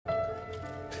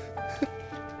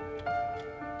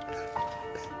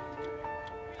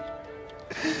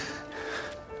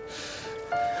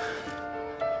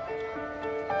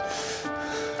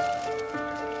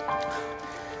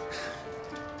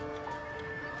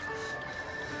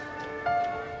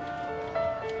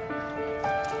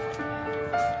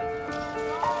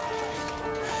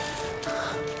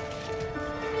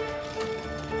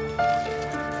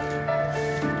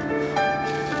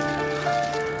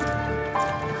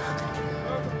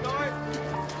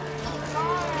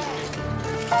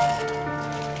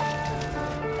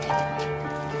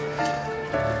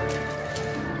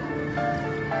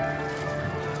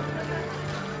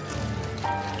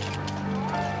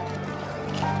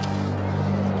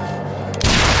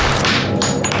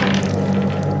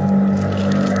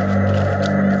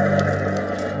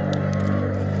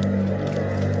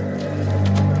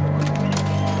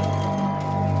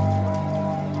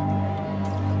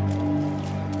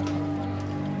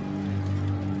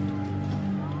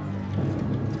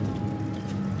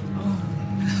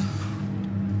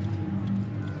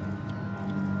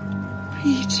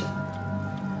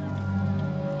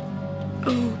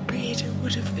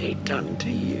done to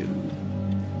you?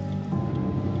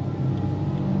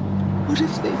 What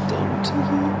have they done to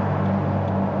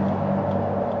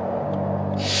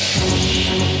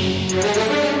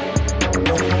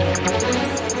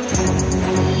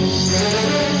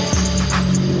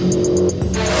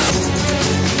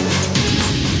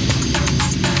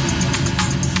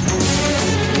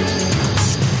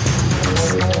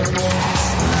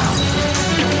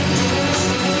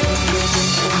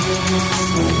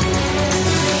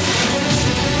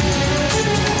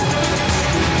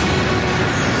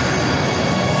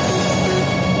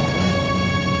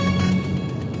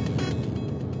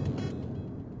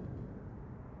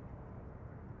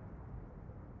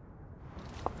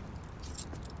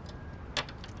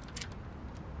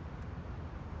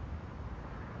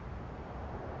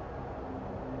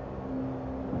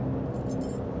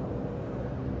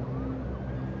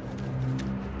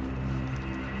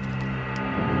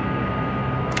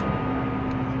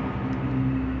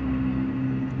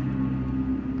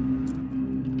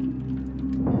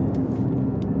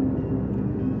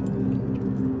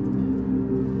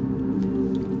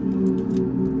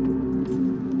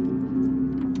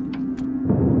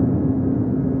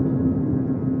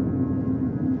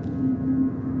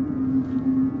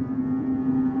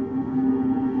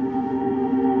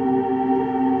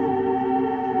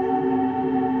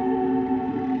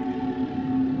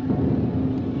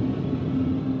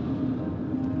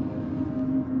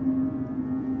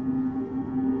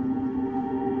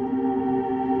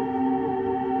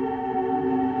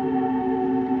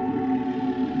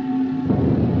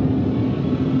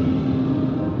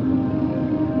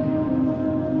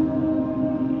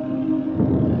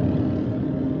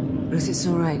Ruth, it's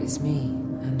all right. It's me,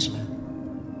 Angela.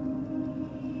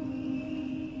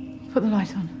 Put the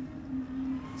light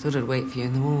on. Thought I'd wait for you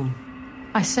in the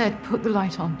warm. I said put the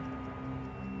light on.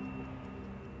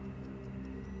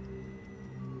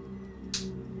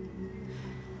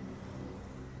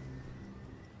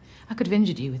 I could have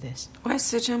injured you with this. Why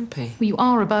so jumpy? Well, you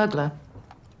are a burglar.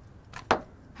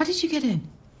 How did you get in?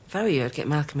 If I were you, I'd get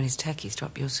Malcolm and his techies to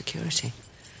up your security.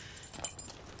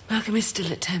 Malcolm is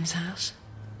still at Thames House.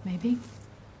 Maybe.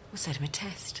 We'll set him a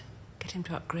test. Get him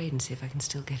to upgrade and see if I can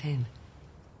still get in.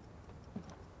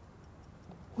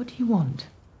 What do you want?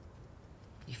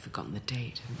 You've forgotten the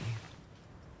date, haven't you?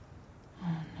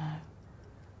 Oh, no.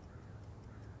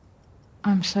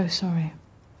 I'm so sorry.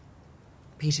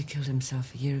 Peter killed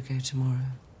himself a year ago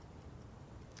tomorrow.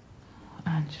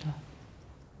 Angela.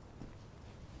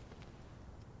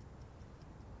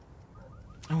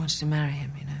 I wanted to marry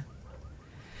him, you know.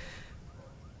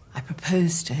 I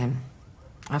proposed to him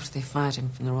after they fired him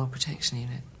from the Royal Protection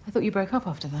Unit. I thought you broke up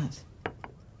after that.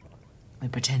 I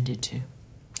pretended to.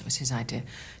 It was his idea,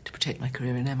 to protect my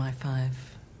career in MI5.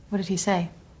 What did he say?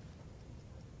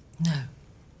 No.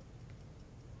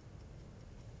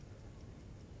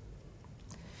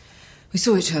 We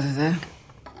saw each other, though.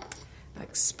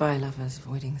 Like spy lovers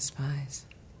avoiding the spies.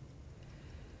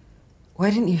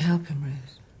 Why didn't you help him,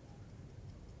 Ruth?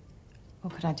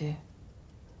 What could I do?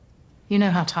 You know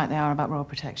how tight they are about royal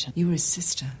protection. You were his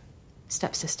sister.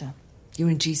 Stepsister. You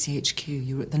were in GCHQ.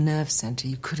 You were at the nerve centre.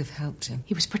 You could have helped him.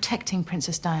 He was protecting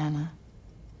Princess Diana.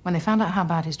 When they found out how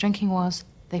bad his drinking was,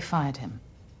 they fired him.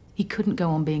 He couldn't go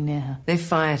on being near her. They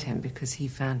fired him because he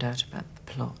found out about the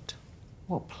plot.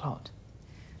 What plot?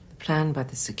 The plan by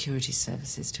the security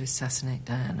services to assassinate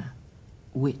Diana,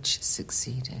 which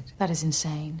succeeded. That is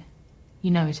insane.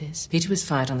 You know it is. Peter was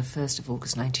fired on the 1st of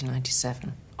August,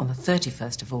 1997. On the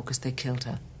 31st of August, they killed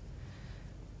her.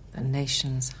 The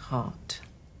nation's heart.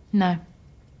 No.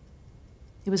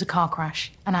 It was a car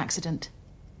crash, an accident.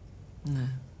 No.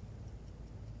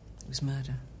 It was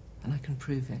murder, and I can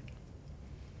prove it.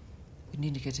 We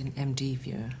need to get an MD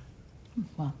viewer.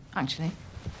 Well, actually.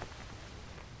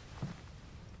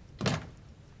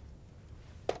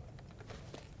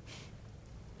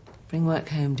 Bring work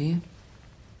home, do you?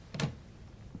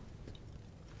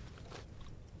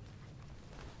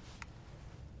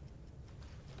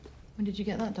 When did you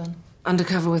get that done?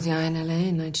 Undercover with the INLA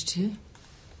in 92.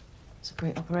 It's a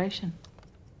great operation.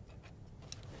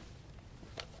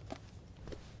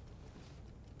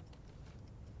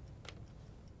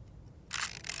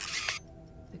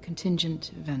 The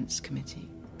Contingent Events Committee.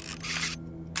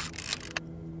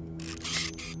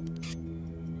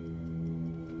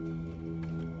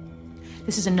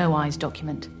 This is a no-eyes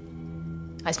document.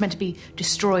 It's meant to be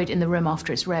destroyed in the room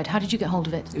after it's read. How did you get hold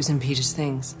of it? It was in Peter's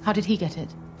things. How did he get it?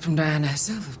 From Diana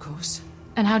herself, of course.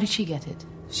 And how did she get it?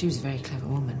 She was a very clever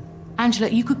woman. Angela,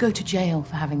 you could go to jail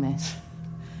for having this.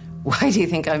 Why do you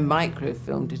think I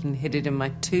microfilmed it and hid it in my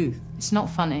tooth? It's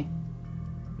not funny.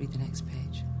 Read the next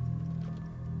page.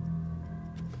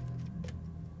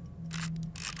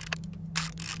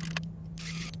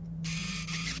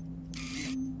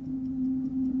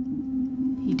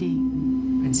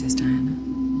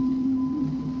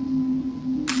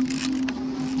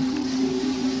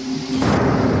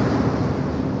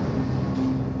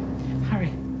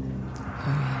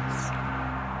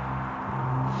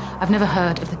 I've never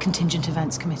heard of the Contingent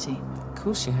Events Committee. Of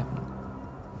course you haven't.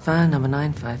 File number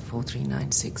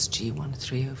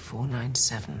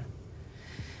 9543996G130497.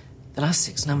 The last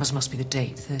 6 numbers must be the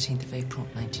date, 13th of April,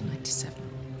 1997.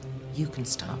 You can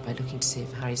start by looking to see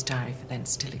if Harry's diary for then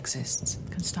still exists.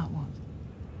 Can start what?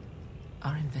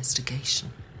 Our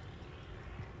investigation.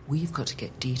 We've got to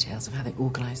get details of how they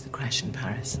organised the crash in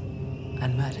Paris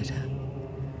and murdered her.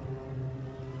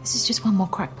 This is just one more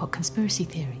crackpot conspiracy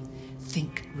theory.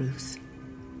 Think, Ruth.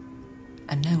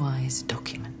 A no-eyes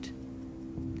document.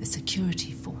 The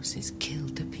security forces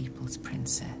killed the people's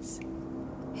princess.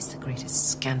 It's the greatest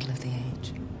scandal of the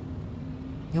age.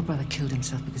 Your brother killed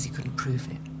himself because he couldn't prove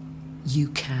it. You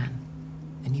can,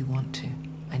 and you want to.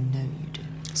 I know you do.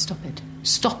 Stop it.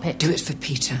 Stop it. Do it for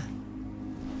Peter.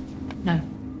 No.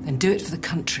 Then do it for the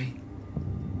country.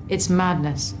 It's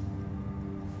madness.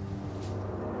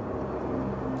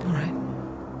 All right.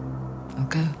 I'll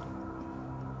go.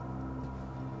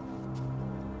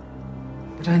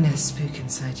 But I know the spook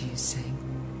inside you is saying,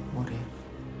 what if?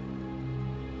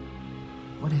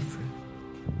 What if, Ruth?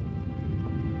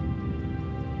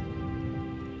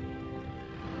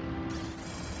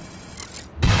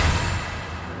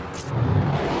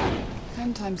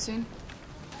 Home time soon.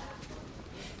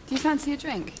 Do you fancy a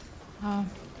drink?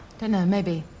 Don't know,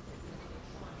 maybe. You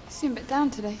seem a bit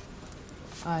down today.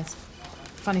 It's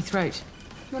funny throat.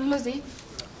 You want a Lozzie?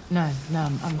 No,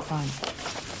 I'm fine.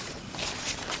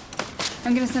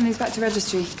 I'm going to send these back to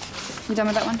registry. You done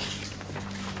with that one?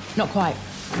 Not quite,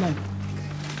 no.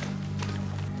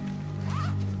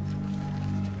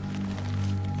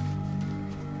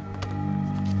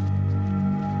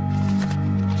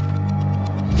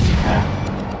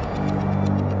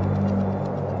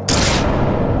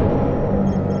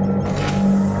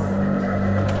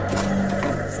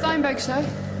 Show?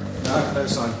 No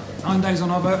sign. 9 days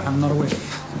on our boat and not a whiff.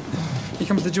 You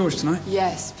coming to the George tonight?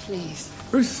 Yes, please.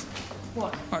 Ruth?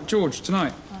 What? George,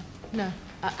 tonight. No.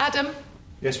 Adam?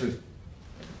 Yes, Ruth.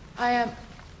 No,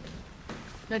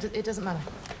 it doesn't matter.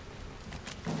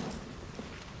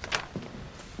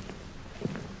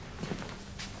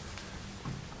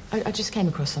 I just came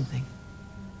across something.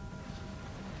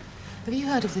 Have you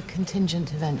heard of the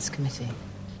Contingent Events Committee?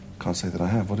 Can't say that I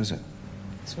have. What is it?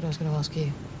 That's what I was going to ask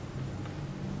you.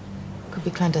 Could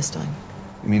be clandestine.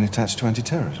 You mean attached to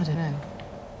anti-terrorism? I don't know.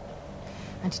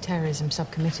 Anti-terrorism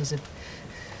subcommittees are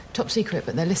top secret,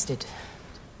 but they're listed.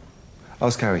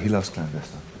 Ask Harry. He loves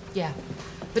clandestine. Yeah.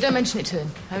 But don't mention it to him.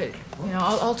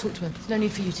 I'll talk to him. There's no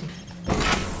need for you to.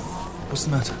 What's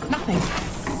the matter? Nothing.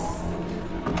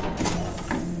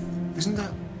 Isn't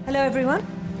that... Hello, everyone.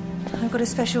 I've got a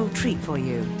special treat for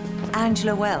you.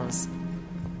 Angela Wells.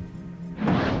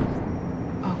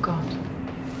 Oh, God.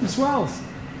 Miss Wells.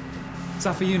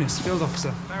 Zafar Yunus, Field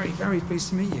Officer. Very, very pleased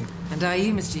to meet you. And are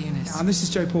you, Mr. Eunice? And this is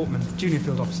Joe Portman, Junior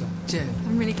Field Officer. Joe.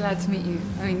 I'm really glad to meet you.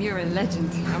 I mean, you're a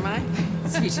legend. Am I?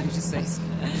 Sweet of you to say so.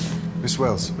 Miss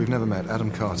Wells, we've never met. Adam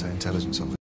Carter, Intelligence Officer.